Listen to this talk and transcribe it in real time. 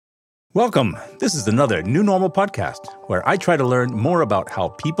Welcome. This is another New Normal podcast where I try to learn more about how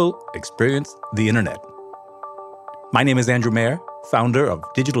people experience the internet. My name is Andrew Mayer, founder of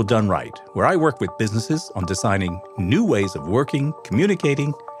Digital Done Right, where I work with businesses on designing new ways of working,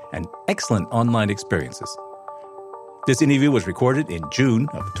 communicating, and excellent online experiences. This interview was recorded in June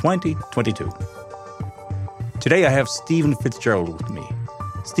of 2022. Today I have Stephen Fitzgerald with me.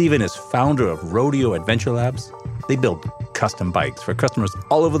 Stephen is founder of Rodeo Adventure Labs. They build custom bikes for customers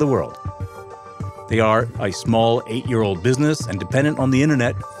all over the world. They are a small 8-year-old business and dependent on the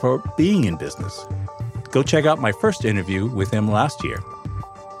internet for being in business. Go check out my first interview with him last year.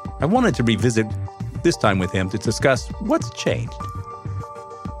 I wanted to revisit this time with him to discuss what's changed.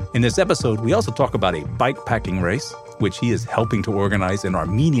 In this episode, we also talk about a bike packing race, which he is helping to organize in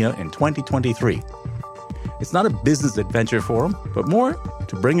Armenia in 2023. It's not a business adventure for him, but more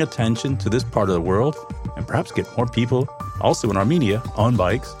to bring attention to this part of the world and perhaps get more people, also in Armenia, on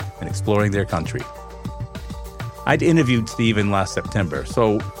bikes and exploring their country. I'd interviewed Stephen last September,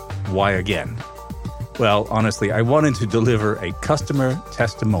 so why again? Well, honestly, I wanted to deliver a customer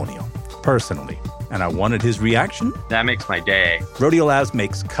testimonial, personally, and I wanted his reaction. That makes my day. Rodeo Labs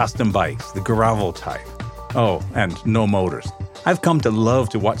makes custom bikes, the gravel type. Oh, and no motors. I've come to love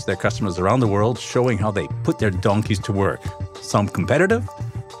to watch their customers around the world showing how they put their donkeys to work. Some competitive,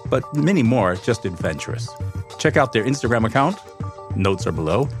 but many more just adventurous. Check out their Instagram account. Notes are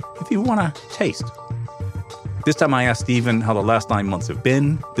below if you want to taste. This time I asked Stephen how the last 9 months have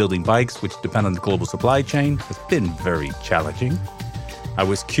been. Building bikes, which depend on the global supply chain, has been very challenging. I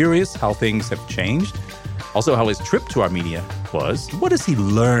was curious how things have changed. Also, how his trip to Armenia was. What has he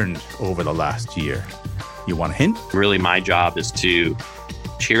learned over the last year? You want a hint? Really, my job is to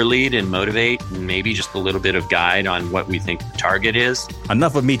cheerlead and motivate and maybe just a little bit of guide on what we think the target is.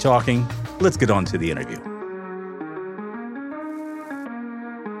 Enough of me talking. Let's get on to the interview.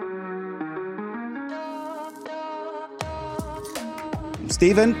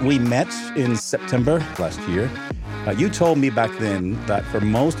 Stephen, we met in September last year. You told me back then that for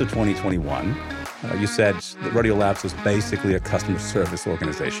most of 2021, you said that Rodeo Labs was basically a customer service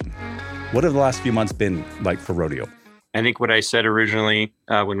organization. What have the last few months been like for Rodeo? I think what I said originally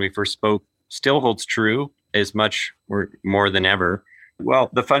when we first spoke still holds true as much or more than ever. Well,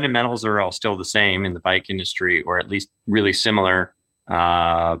 the fundamentals are all still the same in the bike industry, or at least really similar.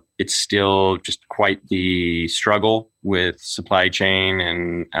 It's still just quite the struggle with supply chain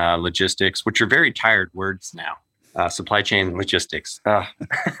and logistics, which are very tired words now. Supply chain and logistics.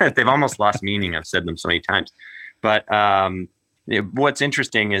 They've almost lost meaning. I've said them so many times. But what's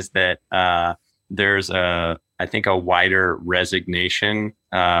interesting is that there's I think a wider resignation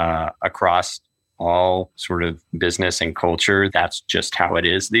across all sort of business and culture. That's just how it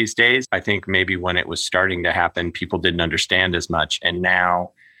is these days. I think maybe when it was starting to happen, people didn't understand as much. And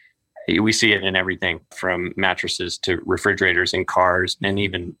now we see it in everything from mattresses to refrigerators and cars and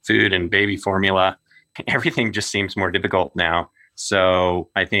even food and baby formula. Everything just seems more difficult now. So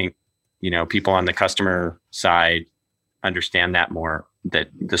I think, people on the customer side understand that more, that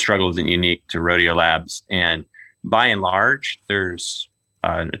the struggle isn't unique to Rodeo Labs. And by and large, there's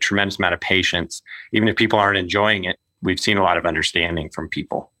a tremendous amount of patience. Even if people aren't enjoying it, we've seen a lot of understanding from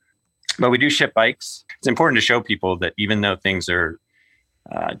people. But we do ship bikes. It's important to show people that even though things are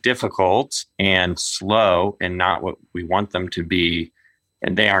difficult and slow and not what we want them to be,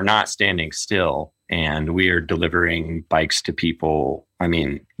 and they are not standing still. And we are delivering bikes to people. I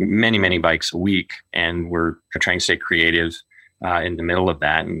mean, many, many bikes a week. And we're trying to stay creative in the middle of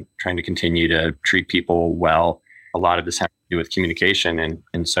that and trying to continue to treat people well. A lot of this has to do with communication.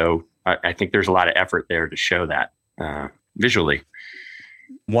 And so I think there's a lot of effort there to show that visually.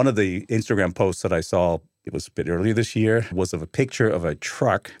 One of the Instagram posts that I saw, it was a bit earlier this year, was of a picture of a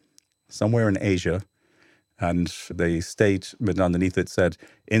truck somewhere in Asia. And they statement underneath it said,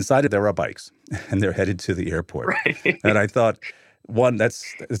 inside it there are bikes, and they're headed to the airport. Right. And I thought, one, that's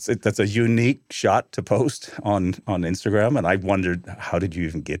a unique shot to post on Instagram. And I wondered, how did you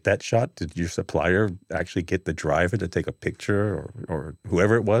even get that shot? Did your supplier actually get the driver to take a picture or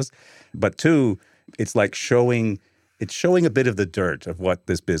whoever it was? But two, it's like showing a bit of the dirt of what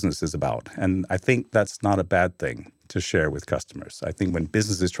this business is about. And I think that's not a bad thing to share with customers. I think when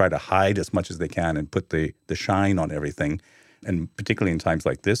businesses try to hide as much as they can and put the shine on everything, and particularly in times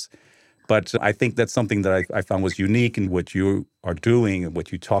like this, but I think that's something that I found was unique in what you are doing and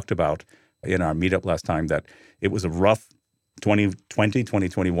what you talked about in our meetup last time, that it was a rough 2020,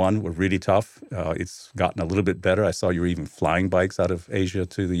 2021 were really tough. It's gotten a little bit better. I saw you were even flying bikes out of Asia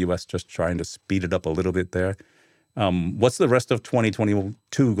to the U.S., just trying to speed it up a little bit there. What's the rest of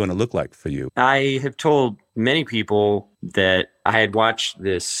 2022 going to look like for you? I have told many people that I had watched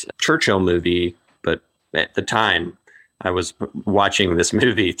this Churchill movie, but at the time I was watching this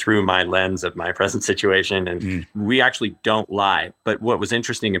movie through my lens of my present situation, and we actually don't lie. But what was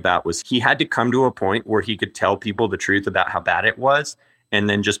interesting about was he had to come to a point where he could tell people the truth about how bad it was, and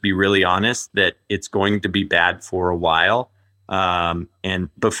then just be really honest that it's going to be bad for a while, and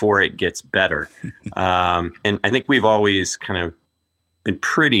before it gets better. And I think we've always kind of been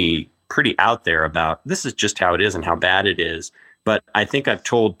pretty out there about this is just how it is and how bad it is. But I think I've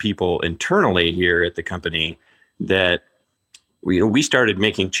told people internally here at the company that we started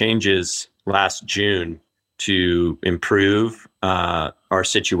making changes last June to improve our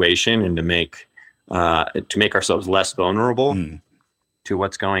situation and to make ourselves less vulnerable to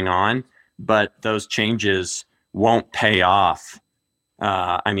what's going on. But those changes won't pay off.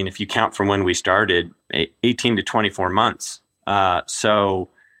 I mean, if you count from when we started, 18 to 24 months. So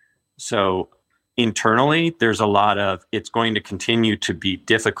internally, there's a lot of, it's going to continue to be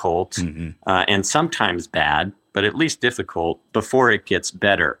difficult and sometimes bad, but at least difficult before it gets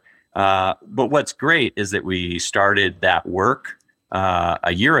better. But what's great is that we started that work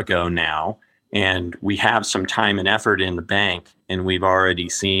a year ago now, and we have some time and effort in the bank, and we've already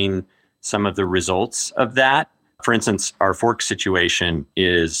seen some of the results of that. For instance, our fork situation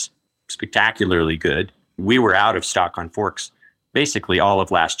is spectacularly good. We were out of stock on forks basically all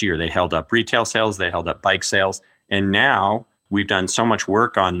of last year. They held up retail sales, they held up bike sales, and now we've done so much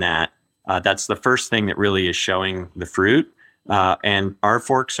work on that. That's the first thing that really is showing the fruit. And our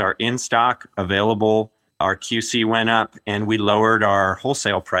forks are in stock, available. Our QC went up, and we lowered our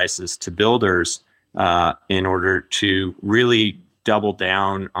wholesale prices to builders in order to really double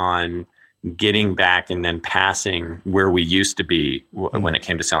down on getting back and then passing where we used to be when it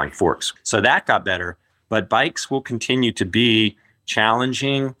came to selling forks. So that got better. But bikes will continue to be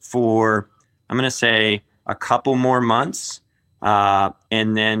challenging for, I'm going to say, a couple more months.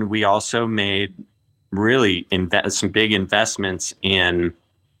 And then we also made really some big investments in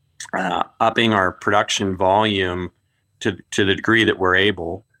upping our production volume to the degree that we're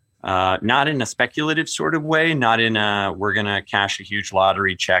able. Not in a speculative sort of way, not in a we're going to cash a huge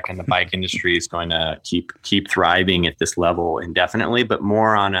lottery check and the bike industry is going to keep thriving at this level indefinitely, but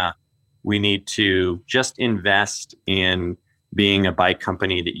more on a we need to just invest in being a bike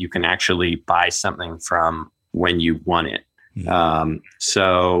company that you can actually buy something from when you want it.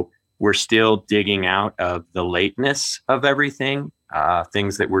 So we're still digging out of the lateness of everything.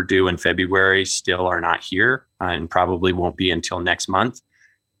 Things that were due in February still are not here and probably won't be until next month.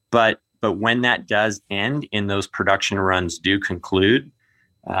 But when that does end and those production runs do conclude,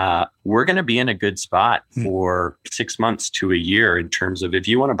 we're going to be in a good spot for 6 months to a year in terms of if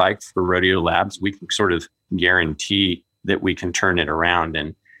you want to bike for Rodeo Labs, we can sort of guarantee that we can turn it around.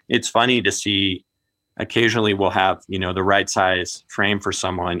 And it's funny to see occasionally we'll have, the right size frame for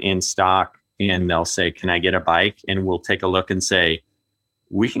someone in stock and they'll say, can I get a bike? And we'll take a look and say,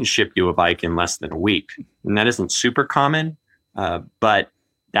 we can ship you a bike in less than a week. And that isn't super common, but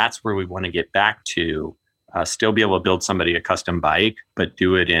that's where we want to get back to, still be able to build somebody a custom bike, but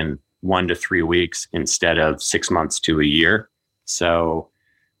do it in 1 to 3 weeks instead of 6 months to a year. So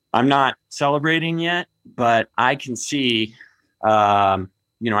I'm not celebrating yet, but I can see, I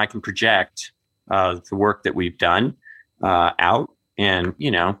can project the work that we've done out and,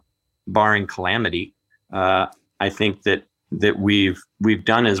 barring calamity, I think that we've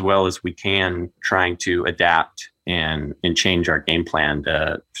done as well as we can trying to adapt and change our game plan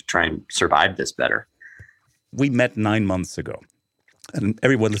to try and survive this better. We met 9 months ago, and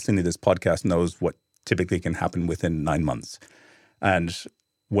everyone listening to this podcast knows what typically can happen within 9 months. And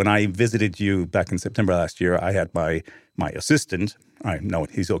when I visited you back in September last year, I had my assistant, I know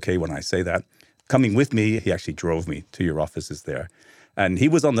he's okay when I say that, coming with me. He actually drove me to your offices there. And he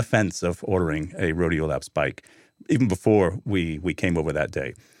was on the fence of ordering a Rodeo Labs bike even before we came over that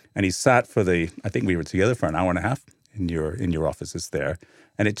day. And he sat I think we were together for an hour and a half in your offices there.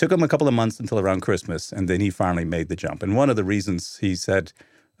 And it took him a couple of months until around Christmas, and then he finally made the jump. And one of the reasons he said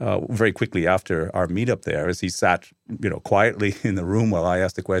very quickly after our meetup there is he sat, quietly in the room while I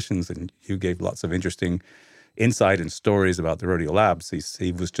asked the questions, and you gave lots of interesting insight and stories about the Rodeo Labs.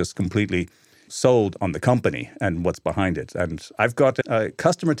 He was just completely sold on the company and what's behind it. And I've got a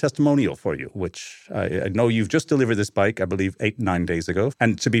customer testimonial for you, which I know you've just delivered this bike, I believe, 8-9 days ago.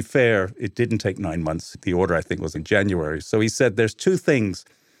 And to be fair, it didn't take 9 months. The order, I think, was in January. So he said there's 2 things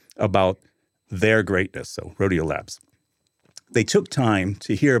about their greatness, so Rodeo Labs. They took time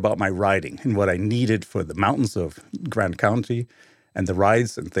to hear about my riding and what I needed for the mountains of Grand County and the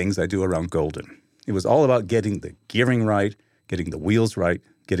rides and things I do around Golden. It was all about getting the gearing right, getting the wheels right,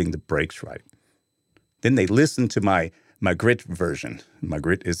 getting the brakes right. Then they listened to my Magritte version.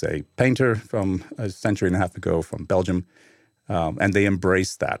 Magritte is a painter from a century and a half ago from Belgium, and they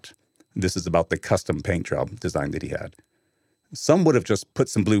embraced that. This is about the custom paint job design that he had. Some would have just put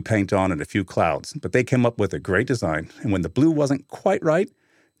some blue paint on and a few clouds, but they came up with a great design. And when the blue wasn't quite right,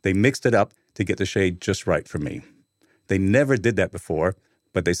 they mixed it up to get the shade just right for me. They never did that before,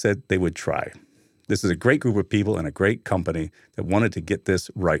 but they said they would try. This is a great group of people and a great company that wanted to get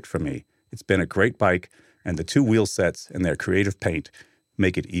this right for me. It's been a great bike, and the two wheel sets and their creative paint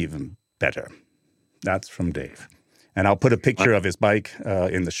make it even better. That's from Dave. And I'll put a picture of his bike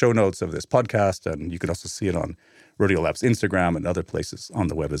in the show notes of this podcast, and you can also see it on Rodeo Lab's Instagram and other places on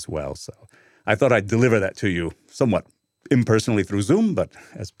the web as well. So I thought I'd deliver that to you somewhat impersonally through Zoom, but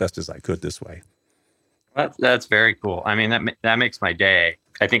as best as I could this way. That's very cool. I mean, that makes my day.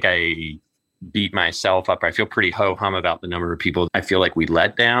 I think I beat myself up. I feel pretty ho-hum about the number of people I feel like we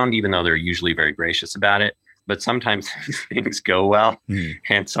let down, even though they're usually very gracious about it. But sometimes things go well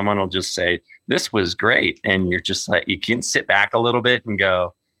and someone will just say, this was great. And you're just like, you can sit back a little bit and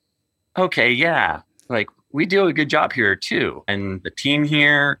go, okay, yeah, like we do a good job here too. And the team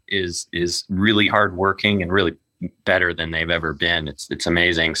here is really hardworking and really better than they've ever been. It's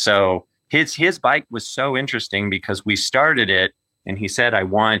amazing. So his bike was so interesting because we started it and he said, I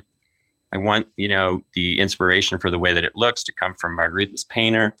want, the inspiration for the way that it looks to come from Marguerite's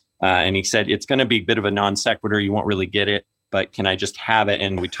painter. And he said, it's going to be a bit of a non sequitur. You won't really get it, but can I just have it?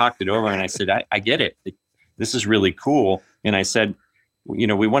 And we talked it over and I said, I get it. This is really cool. And I said,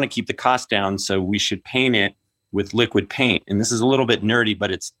 we want to keep the cost down, so we should paint it with liquid paint. And this is a little bit nerdy,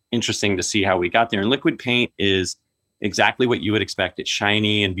 but it's interesting to see how we got there. And liquid paint is exactly what you would expect. It's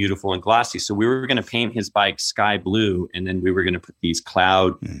shiny and beautiful and glossy. So we were going to paint his bike sky blue, and then we were going to put these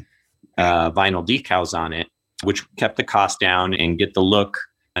cloud vinyl decals on it, which kept the cost down and get the look.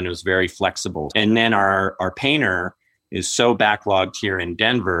 And it was very flexible. And then our painter is so backlogged here in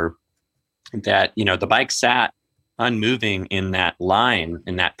Denver that, the bike sat unmoving in that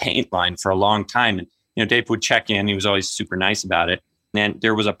paint line for a long time. And, Dave would check in. He was always super nice about it. And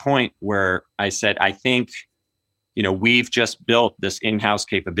there was a point where I said, I think, we've just built this in-house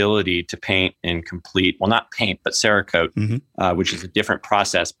capability to paint and complete, well, not paint, but Cerakote, which is a different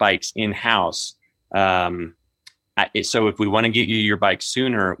process, bikes in-house. So if we want to get you your bike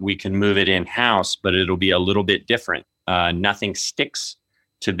sooner, we can move it in-house, but it'll be a little bit different. Nothing sticks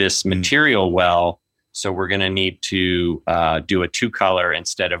to this material well. So we're going to need to do a 2-color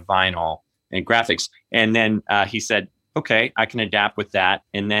instead of vinyl and graphics. And then he said, okay, I can adapt with that.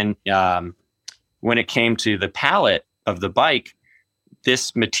 And then when it came to the palette of the bike,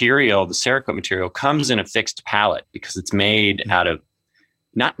 this material, the Cerakote material, comes in a fixed palette because it's made out of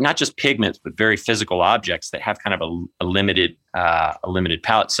not just pigments, but very physical objects that have kind of a limited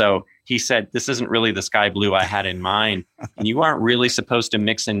palette. So he said, this isn't really the sky blue I had in mind. And you aren't really supposed to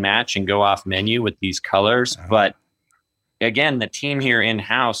mix and match and go off menu with these colors. But again, the team here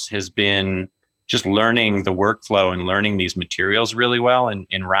in-house has been just learning the workflow and learning these materials really well.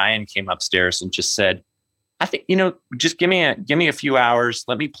 And Ryan came upstairs and just said, I think, just give me a few hours.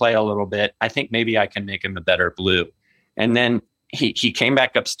 Let me play a little bit. I think maybe I can make him a better blue. And then he came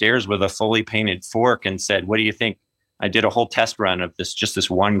back upstairs with a fully painted fork and said, what do you think? I did a whole test run of this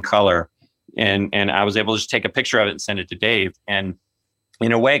one color. And I was able to just take a picture of it and send it to Dave. And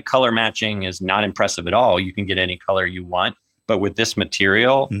in a way, color matching is not impressive at all. You can get any color you want. But with this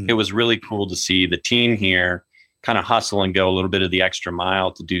material, it was really cool to see the team here kind of hustle and go a little bit of the extra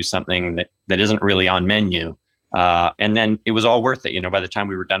mile to do something that isn't really on menu. And then it was all worth it. By the time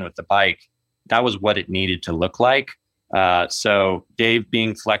we were done with the bike, that was what it needed to look like. So Dave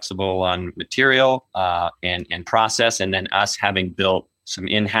being flexible on material and process, and then us having built some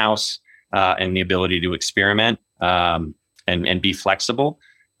in-house and the ability to experiment and be flexible,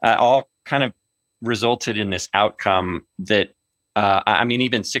 all kind of resulted in this outcome that,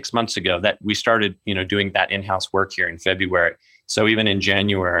 even 6 months ago that we started, doing that in-house work here in February. So even in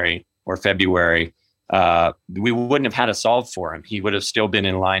January or February, we wouldn't have had a solve for him. He would have still been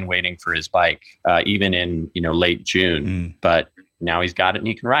in line waiting for his bike, even in, late June, but now he's got it and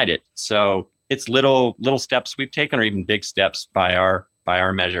he can ride it. So it's little steps we've taken, or even big steps by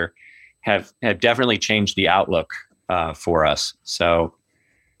our measure, have definitely changed the outlook, for us. So,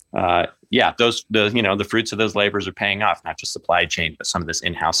 the fruits of those labors are paying off, not just supply chain, but some of this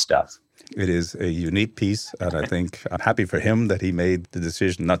in-house stuff. It is a unique piece, and I think I'm happy for him that he made the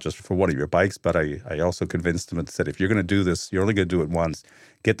decision, not just for one of your bikes, but I also convinced him and said, if you're going to do this, you're only going to do it once.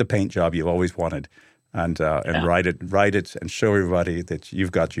 Get the paint job you've always wanted and ride it and show everybody that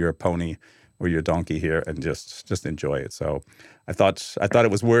you've got your pony or your donkey here and just enjoy it. So I thought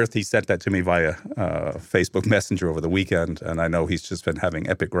it was worth. He sent that to me via Facebook Messenger over the weekend, and I know he's just been having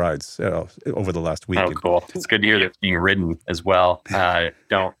epic rides over the last week. Oh, cool! It's good to hear that it's being ridden as well.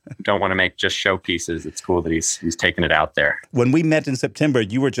 Don't want to make just showpieces. It's cool that he's taking it out there. When we met in September,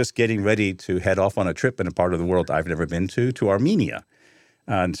 you were just getting ready to head off on a trip in a part of the world I've never been to Armenia.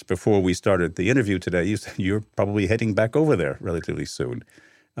 And before we started the interview today, you're probably heading back over there relatively soon.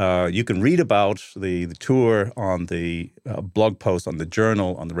 You can read about the tour on the blog post on the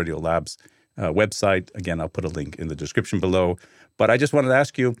journal on the Radiolabs website. Again, I'll put a link in the description below. But I just wanted to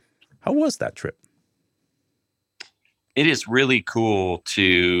ask you, how was that trip? It is really cool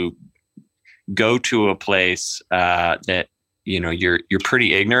to go to a place that you're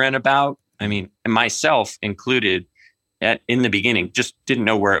pretty ignorant about. I mean, myself included. In the beginning, just didn't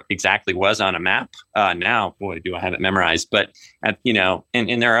know where it exactly was on a map. Now, boy, do I have it memorized. But, and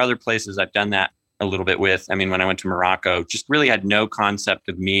there are other places I've done that a little bit with. I mean, when I went to Morocco, just really had no concept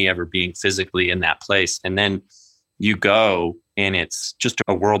of me ever being physically in that place. And then you go and it's just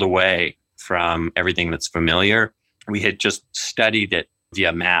a world away from everything that's familiar. We had just studied it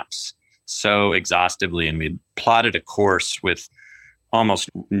via maps so exhaustively, and we plotted a course with almost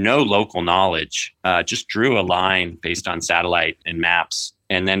no local knowledge, just drew a line based on satellite and maps,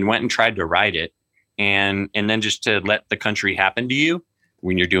 and then went and tried to write it. And then just to let the country happen to you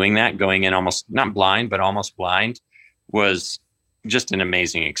when you're doing that, going in almost not blind, but almost blind, was just an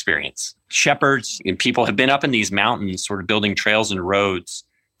amazing experience. Shepherds and people have been up in these mountains, sort of building trails and roads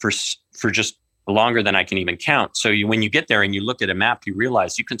for just longer than I can even count. So when you get there and you look at a map, you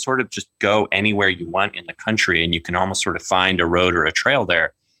realize you can sort of just go anywhere you want in the country, and you can almost sort of find a road or a trail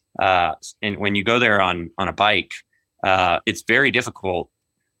there. And when you go there on a bike, it's very difficult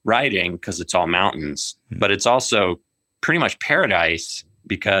riding because it's all mountains, but it's also pretty much paradise,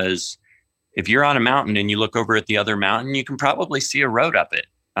 because if you're on a mountain and you look over at the other mountain, you can probably see a road up it.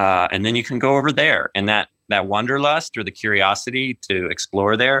 And then you can go over there, and that wanderlust or the curiosity to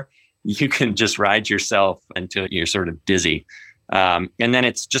explore there, you can just ride yourself until you're sort of dizzy. And then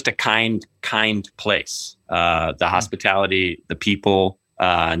it's just a kind place. The hospitality, the people,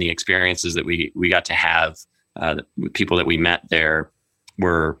 and the experiences that we got to have, the people that we met there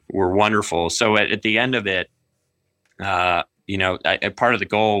were wonderful. So at the end of it, part of the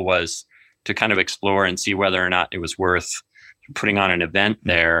goal was to kind of explore and see whether or not it was worth putting on an event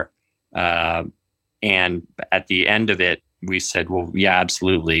there. And at the end of it, we said, well, yeah,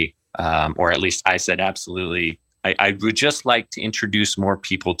 absolutely. Or at least I said, absolutely. I would just like to introduce more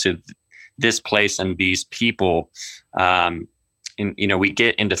people to this place and these people. We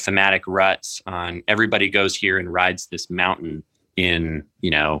get into thematic ruts on everybody goes here and rides this mountain in,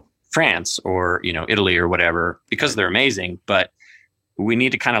 France or, Italy or whatever, because they're amazing. But we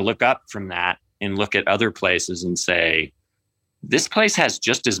need to kind of look up from that and look at other places and say, this place has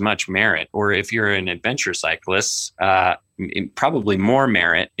just as much merit, or if you're an adventure cyclist, probably more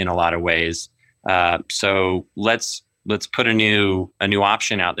merit in a lot of ways. So let's put a new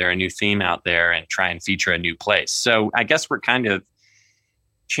option out there, a new theme out there, and try and feature a new place. So I guess we're kind of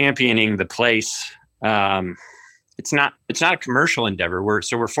championing the place. It's not a commercial endeavor.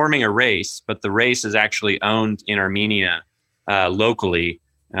 We're forming a race, but the race is actually owned in Armenia locally,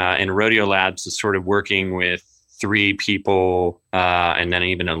 and Radiolabs is sort of working with 3 people and then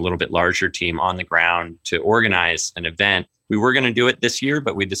even a little bit larger team on the ground to organize an event. We were going to do it this year,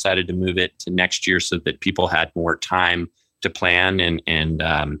 but we decided to move it to next year so that people had more time to plan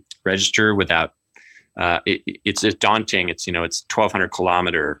and register without. It's daunting. It's 1,200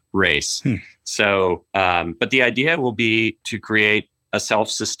 kilometer race. So, but the idea will be to create a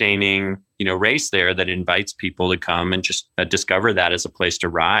self-sustaining race there that invites people to come and just discover that as a place to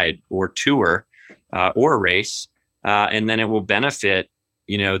ride or tour or race. And then it will benefit,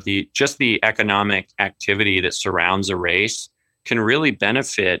 the economic activity that surrounds a race can really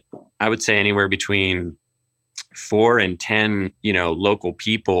benefit, I would say, anywhere between 4 and 10, local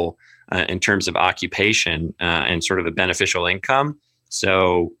people in terms of occupation and sort of a beneficial income.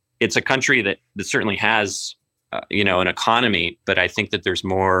 So it's a country that certainly has, an economy, but I think that there's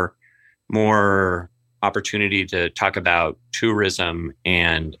more opportunity to talk about tourism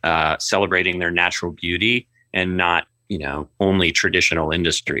and celebrating their natural beauty and not, only traditional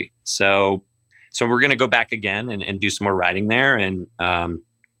industry. So we're going to go back again and do some more riding there and,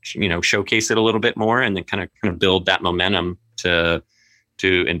 showcase it a little bit more and then kind of build that momentum to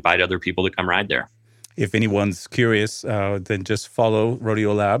invite other people to come ride there. If anyone's curious, then just follow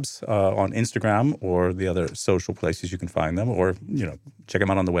Radiolabs on Instagram or the other social places you can find them, or check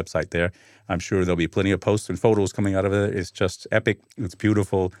them out on the website there. I'm sure there'll be plenty of posts and photos coming out of it. It's just epic. It's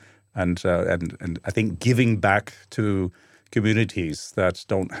beautiful. and I think giving back to communities that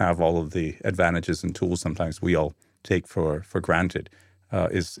don't have all of the advantages and tools sometimes we all take for granted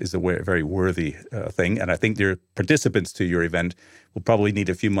is a very worthy thing. And I think your participants to your event will probably need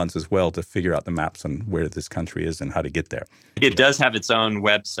a few months as well to figure out the maps on where this country is and how to get there. It does have its own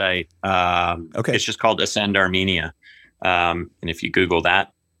website. Okay. It's just called Ascend Armenia. And if you Google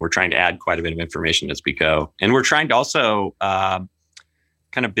that, we're trying to add quite a bit of information as we go. And we're trying to also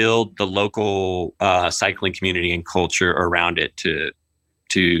kind of build the local cycling community and culture around it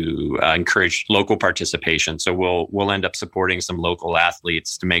to encourage local participation. So we'll end up supporting some local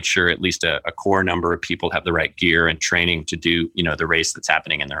athletes to make sure at least a core number of people have the right gear and training to do, the race that's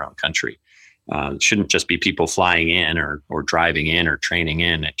happening in their own country. It shouldn't just be people flying in or driving in or training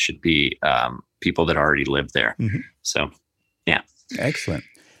in. It should be people that already live there. Mm-hmm. So, yeah. Excellent.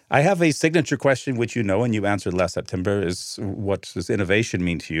 I have a signature question, which and you answered last September, is what does innovation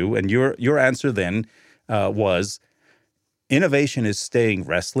mean to you? And your answer then was, innovation is staying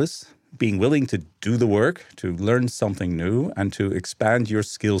restless, being willing to do the work, to learn something new, and to expand your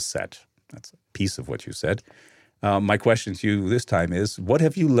skill set. That's a piece of what you said. My question to you this time is, what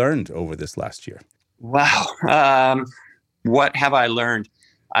have you learned over this last year? Wow. What have I learned?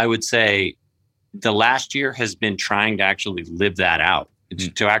 I would say the last year has been trying to actually live that out,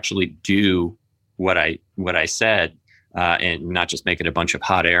 to actually do what I said, and not just make it a bunch of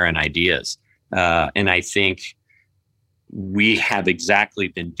hot air and ideas. And I think we have exactly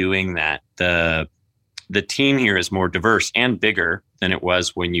been doing that. The team here is more diverse and bigger than it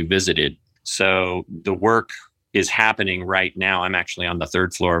was when you visited. So the work is happening right now. I'm actually on the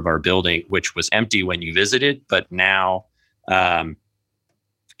third floor of our building, which was empty when you visited, but now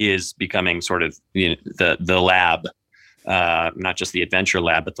is becoming sort of the lab, not just the adventure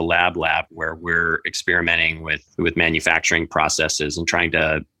lab, but the lab where we're experimenting with manufacturing processes and trying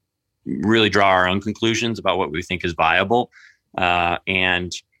to really draw our own conclusions about what we think is viable.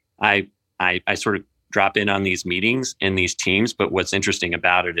 And I sort of drop in on these meetings in these teams, but what's interesting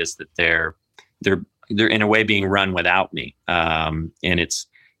about it is that they're in a way being run without me. And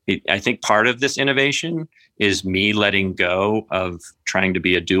I think part of this innovation is me letting go of trying to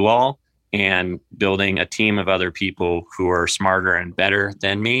be a do-all and building a team of other people who are smarter and better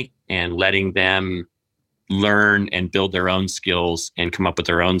than me, and letting them learn and build their own skills and come up with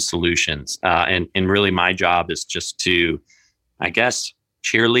their own solutions. And really my job is just to, I guess,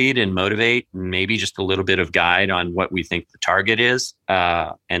 cheerlead and motivate, and maybe just a little bit of guide on what we think the target is,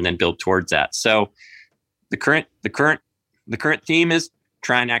 and then build towards that. So the current theme is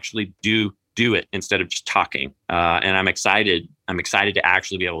try and actually do it instead of just talking. And I'm excited to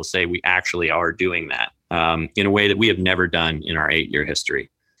actually be able to say we actually are doing that in a way that we have never done in our 8-year history.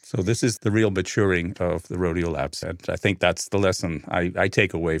 So this is the real maturing of the Rodeo Labs. And I think that's the lesson I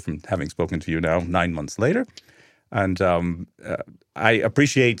take away from having spoken to you now 9 months later. And I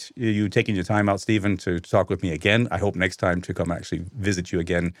appreciate you taking your time out, Stephen, to talk with me again. I hope next time to come actually visit you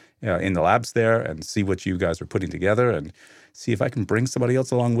again in the labs there and see what you guys are putting together, and see if I can bring somebody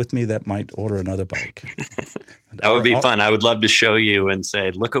else along with me that might order another bike. That would be fun. I would love to show you and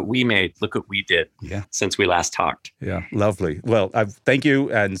say, look what we made, look what we did since we last talked. Yeah, lovely. Well, thank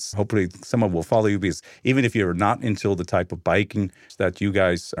you, and hopefully someone will follow you, because even if you're not into the type of biking that you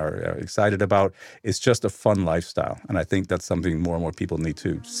guys are excited about, it's just a fun lifestyle. And I think that's something more and more people need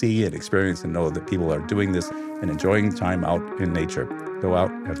to see and experience, and know that people are doing this and enjoying time out in nature. Go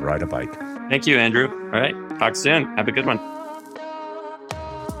out and ride a bike. Thank you, Andrew. All right. Talk soon. Have a good one.